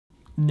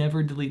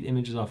never delete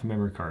images off a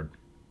memory card.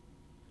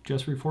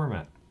 Just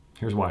reformat.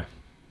 Here's why.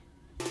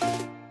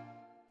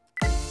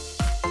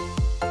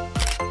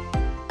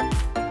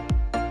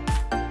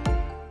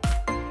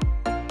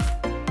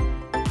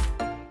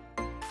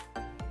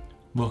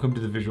 Welcome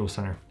to the Visual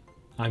Center.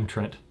 I'm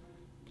Trent,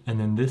 and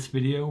in this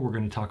video we're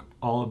going to talk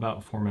all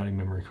about formatting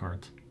memory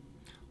cards.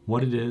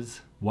 What it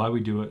is, why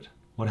we do it,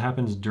 what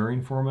happens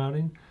during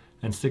formatting,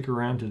 and stick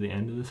around to the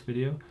end of this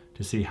video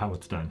to see how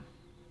it's done.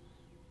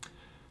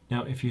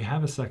 Now, if you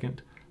have a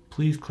second,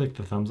 please click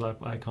the thumbs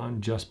up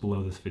icon just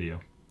below this video.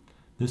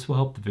 This will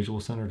help the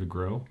Visual Center to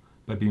grow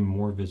by being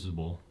more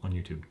visible on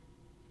YouTube.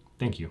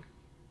 Thank you.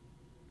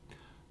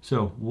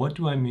 So, what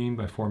do I mean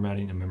by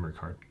formatting a memory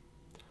card?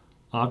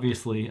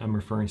 Obviously, I'm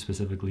referring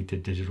specifically to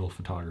digital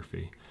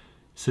photography,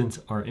 since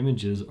our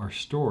images are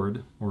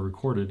stored or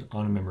recorded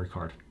on a memory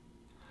card.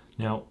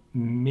 Now,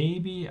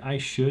 maybe I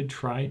should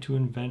try to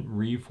invent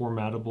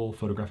reformattable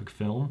photographic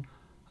film.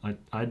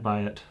 I'd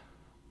buy it.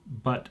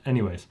 But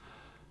anyways,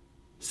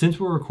 since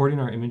we're recording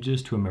our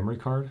images to a memory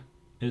card,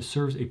 it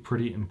serves a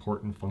pretty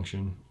important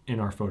function in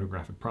our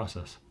photographic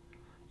process.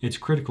 It's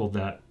critical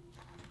that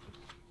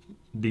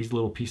these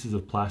little pieces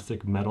of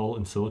plastic, metal,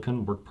 and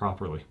silicon work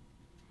properly.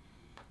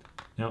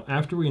 Now,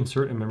 after we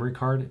insert a memory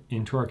card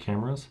into our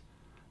cameras,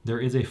 there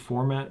is a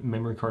format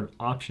memory card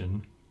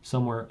option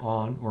somewhere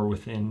on or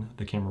within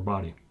the camera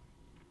body.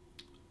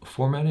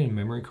 Formatting a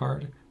memory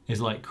card is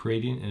like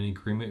creating an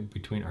agreement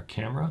between our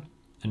camera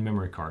and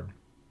memory card.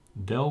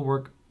 They'll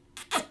work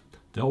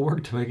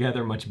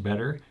together much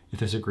better if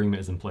this agreement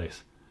is in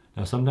place.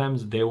 Now,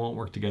 sometimes they won't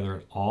work together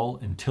at all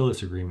until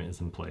this agreement is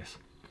in place.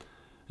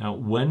 Now,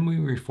 when we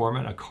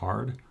reformat a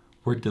card,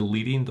 we're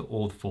deleting the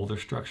old folder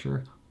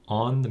structure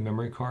on the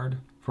memory card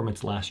from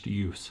its last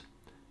use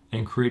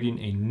and creating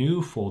a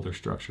new folder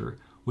structure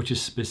which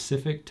is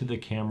specific to the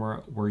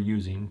camera we're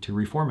using to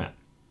reformat.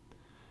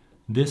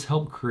 This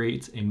helps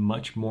create a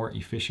much more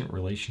efficient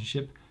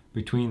relationship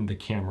between the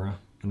camera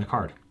and the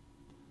card.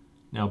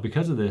 Now,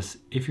 because of this,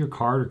 if your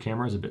card or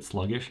camera is a bit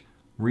sluggish,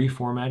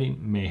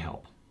 reformatting may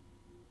help.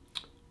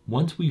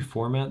 Once we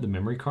format the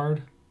memory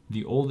card,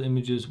 the old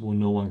images will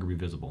no longer be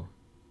visible.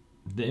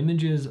 The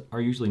images are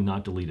usually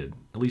not deleted,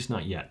 at least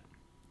not yet.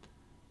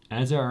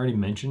 As I already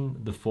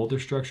mentioned, the folder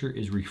structure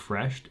is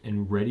refreshed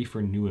and ready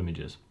for new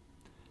images.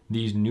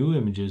 These new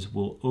images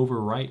will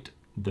overwrite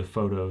the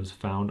photos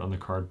found on the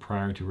card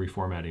prior to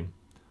reformatting,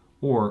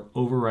 or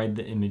override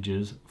the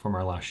images from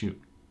our last shoot.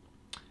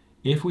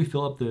 If we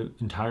fill up the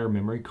entire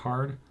memory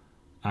card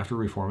after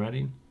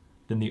reformatting,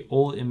 then the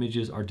old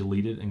images are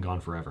deleted and gone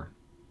forever.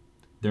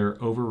 They're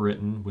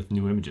overwritten with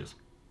new images.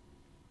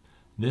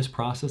 This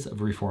process of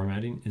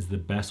reformatting is the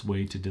best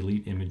way to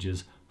delete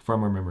images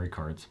from our memory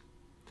cards.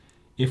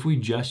 If we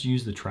just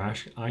use the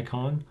trash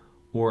icon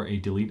or a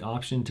delete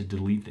option to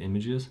delete the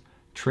images,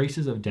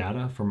 traces of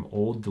data from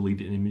old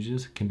deleted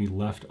images can be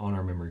left on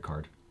our memory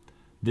card.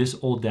 This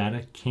old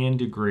data can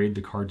degrade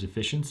the card's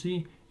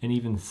efficiency and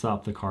even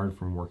stop the card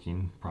from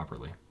working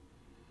properly.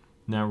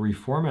 Now,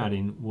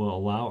 reformatting will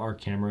allow our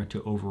camera to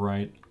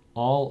overwrite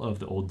all of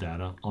the old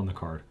data on the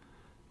card.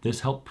 This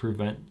helps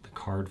prevent the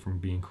card from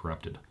being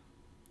corrupted.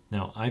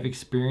 Now, I've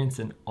experienced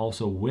and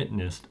also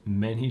witnessed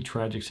many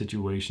tragic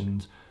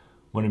situations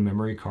when a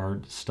memory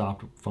card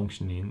stopped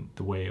functioning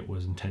the way it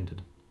was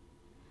intended.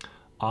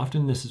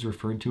 Often this is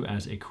referred to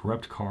as a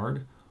corrupt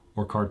card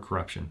or card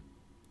corruption.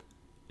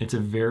 It's a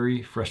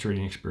very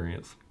frustrating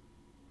experience.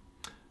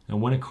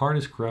 And when a card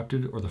is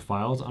corrupted or the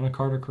files on a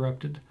card are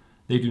corrupted,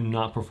 they do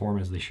not perform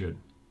as they should.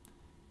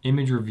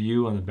 Image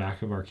review on the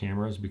back of our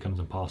cameras becomes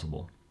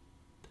impossible.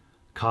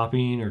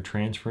 Copying or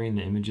transferring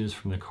the images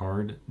from the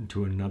card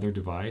to another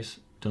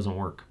device doesn't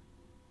work.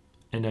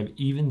 And I've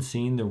even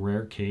seen the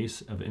rare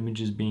case of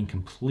images being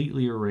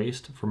completely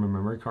erased from a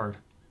memory card.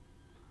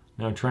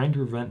 Now, trying to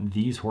prevent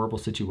these horrible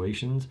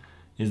situations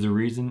is the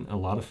reason a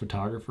lot of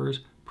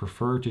photographers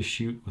prefer to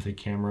shoot with a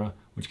camera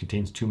which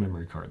contains two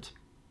memory cards,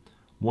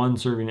 one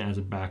serving as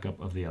a backup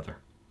of the other.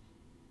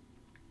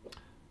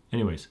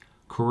 Anyways,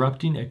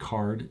 corrupting a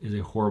card is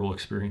a horrible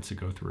experience to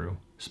go through,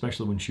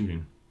 especially when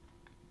shooting.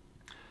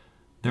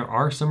 There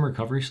are some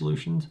recovery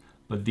solutions,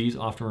 but these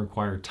often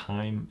require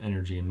time,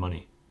 energy, and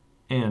money.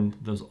 And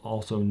there's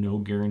also no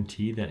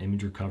guarantee that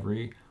image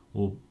recovery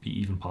will be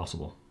even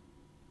possible.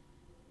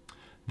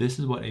 This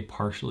is what a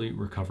partially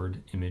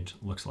recovered image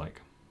looks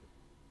like.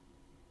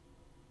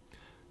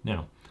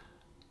 Now,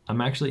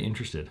 I'm actually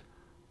interested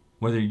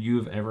whether you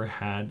have ever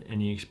had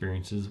any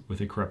experiences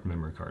with a corrupt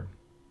memory card.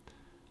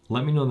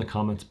 Let me know in the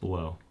comments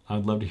below.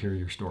 I'd love to hear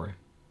your story.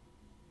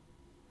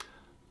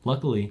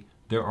 Luckily,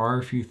 there are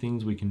a few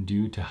things we can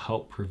do to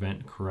help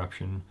prevent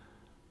corruption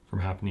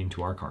from happening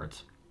to our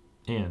cards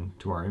and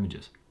to our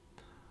images.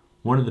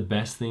 One of the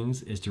best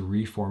things is to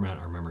reformat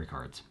our memory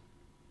cards.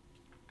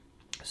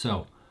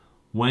 So,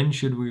 when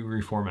should we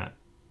reformat?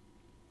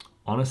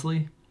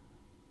 Honestly,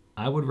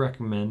 I would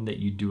recommend that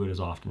you do it as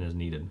often as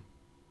needed.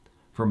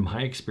 From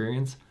my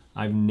experience,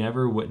 I've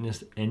never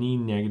witnessed any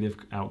negative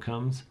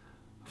outcomes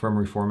from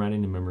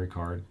reformatting a memory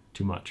card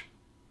too much.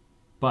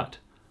 But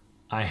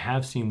I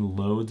have seen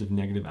loads of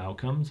negative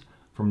outcomes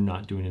from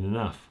not doing it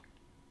enough.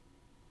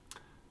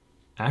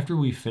 After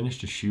we've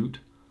finished a shoot,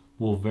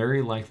 we'll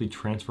very likely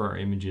transfer our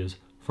images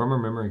from our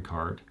memory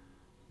card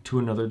to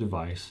another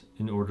device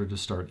in order to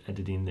start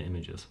editing the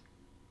images.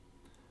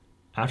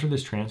 After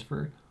this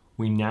transfer,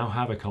 we now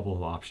have a couple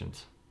of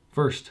options.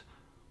 First,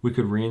 we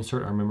could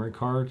reinsert our memory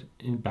card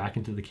back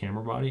into the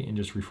camera body and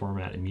just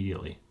reformat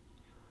immediately.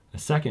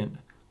 Second,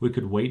 we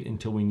could wait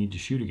until we need to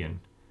shoot again,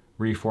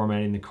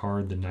 reformatting the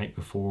card the night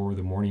before,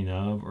 the morning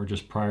of, or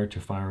just prior to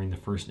firing the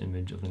first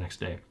image of the next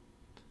day.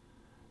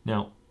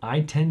 Now,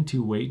 I tend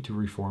to wait to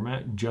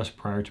reformat just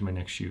prior to my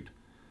next shoot.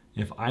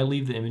 If I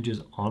leave the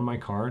images on my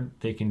card,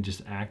 they can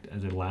just act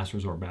as a last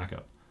resort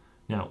backup.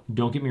 Now,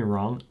 don't get me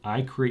wrong,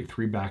 I create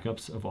 3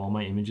 backups of all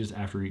my images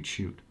after each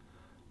shoot,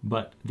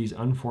 but these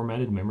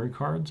unformatted memory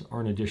cards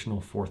are an additional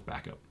 4th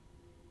backup.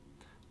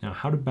 Now,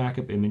 how to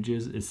backup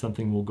images is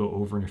something we'll go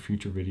over in a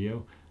future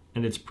video,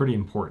 and it's pretty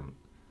important.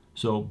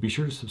 So be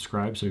sure to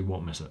subscribe so you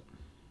won't miss it.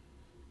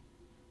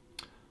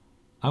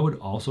 I would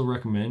also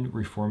recommend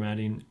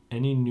reformatting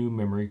any new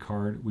memory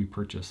card we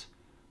purchase.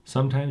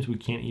 Sometimes we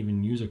can't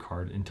even use a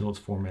card until it's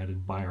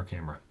formatted by our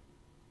camera.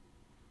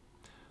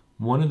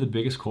 One of the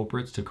biggest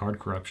culprits to card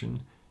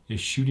corruption is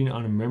shooting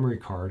on a memory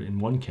card in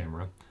one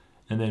camera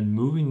and then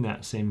moving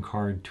that same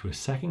card to a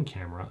second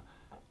camera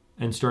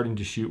and starting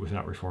to shoot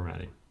without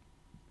reformatting.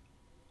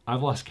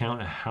 I've lost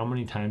count of how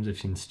many times I've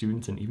seen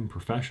students and even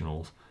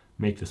professionals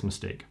make this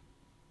mistake.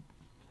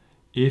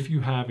 If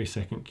you have a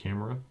second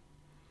camera,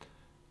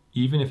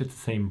 even if it's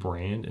the same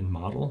brand and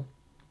model,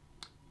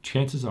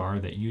 chances are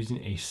that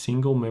using a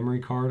single memory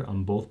card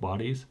on both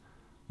bodies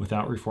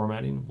without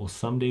reformatting will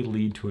someday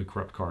lead to a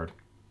corrupt card.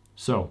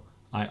 So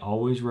I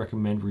always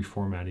recommend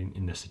reformatting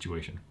in this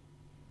situation.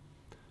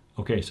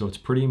 Okay, so it's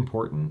pretty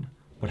important,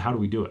 but how do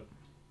we do it?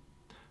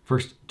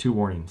 First, 2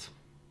 warnings.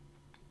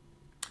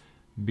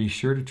 Be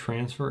sure to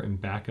transfer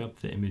and back up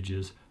the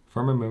images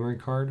from a memory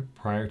card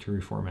prior to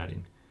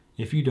reformatting.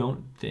 If you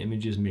don't, the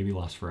images may be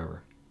lost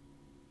forever.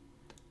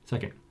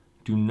 Second,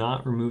 do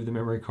not remove the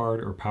memory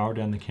card or power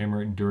down the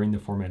camera during the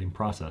formatting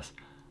process.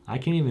 I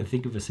can't even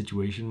think of a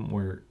situation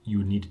where you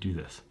would need to do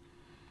this.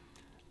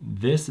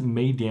 This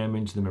may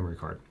damage the memory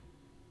card.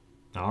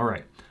 All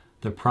right,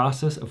 the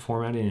process of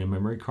formatting a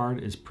memory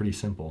card is pretty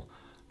simple,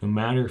 no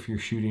matter if you're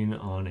shooting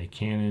on a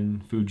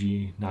Canon,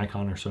 Fuji,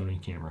 Nikon, or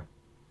Sony camera.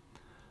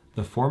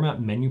 The format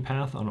menu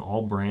path on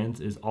all brands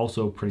is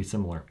also pretty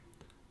similar.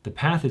 The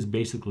path is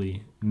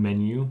basically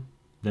menu,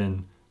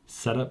 then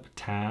setup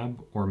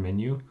tab or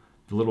menu,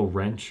 the little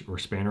wrench or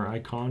spanner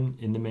icon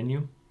in the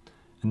menu,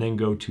 and then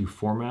go to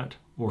format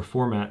or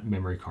format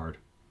memory card.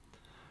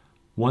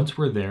 Once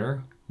we're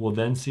there, we'll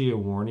then see a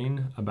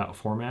warning about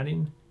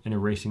formatting and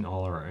erasing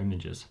all our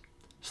images.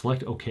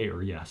 Select OK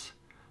or yes.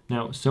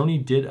 Now,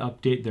 Sony did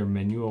update their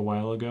menu a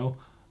while ago.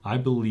 I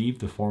believe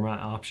the format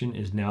option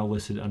is now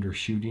listed under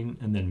shooting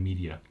and then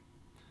media.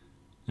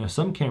 Now,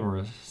 some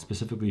cameras,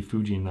 specifically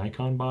Fuji and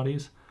Nikon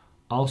bodies,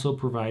 also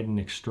provide an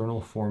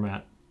external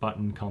format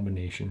button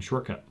combination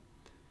shortcut.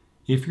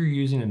 If you're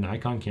using a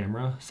Nikon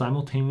camera,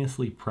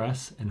 simultaneously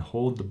press and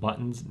hold the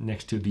buttons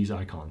next to these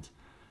icons.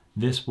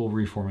 This will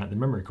reformat the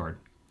memory card.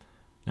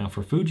 Now,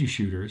 for Fuji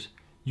shooters,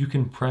 you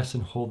can press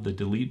and hold the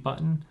delete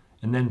button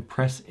and then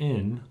press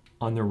in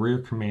on the rear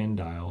command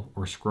dial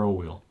or scroll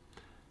wheel.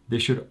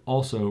 This should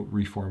also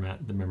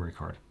reformat the memory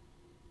card.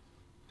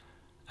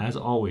 As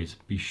always,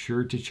 be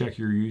sure to check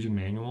your user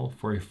manual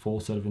for a full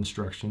set of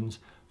instructions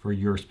for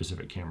your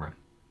specific camera.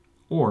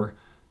 Or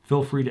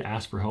feel free to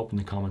ask for help in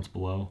the comments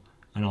below,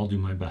 and I'll do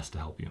my best to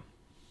help you.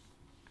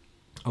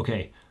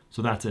 Okay,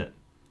 so that's it.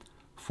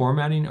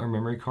 Formatting our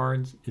memory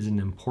cards is an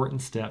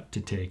important step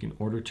to take in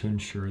order to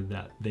ensure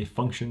that they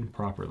function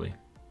properly.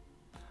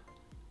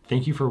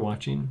 Thank you for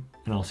watching,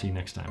 and I'll see you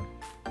next time.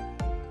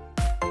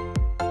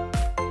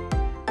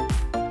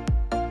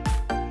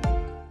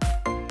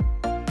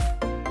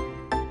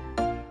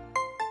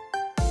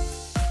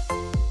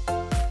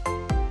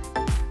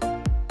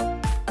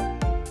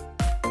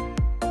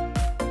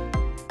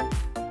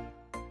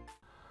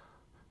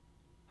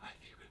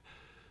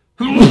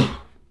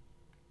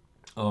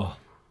 Oh.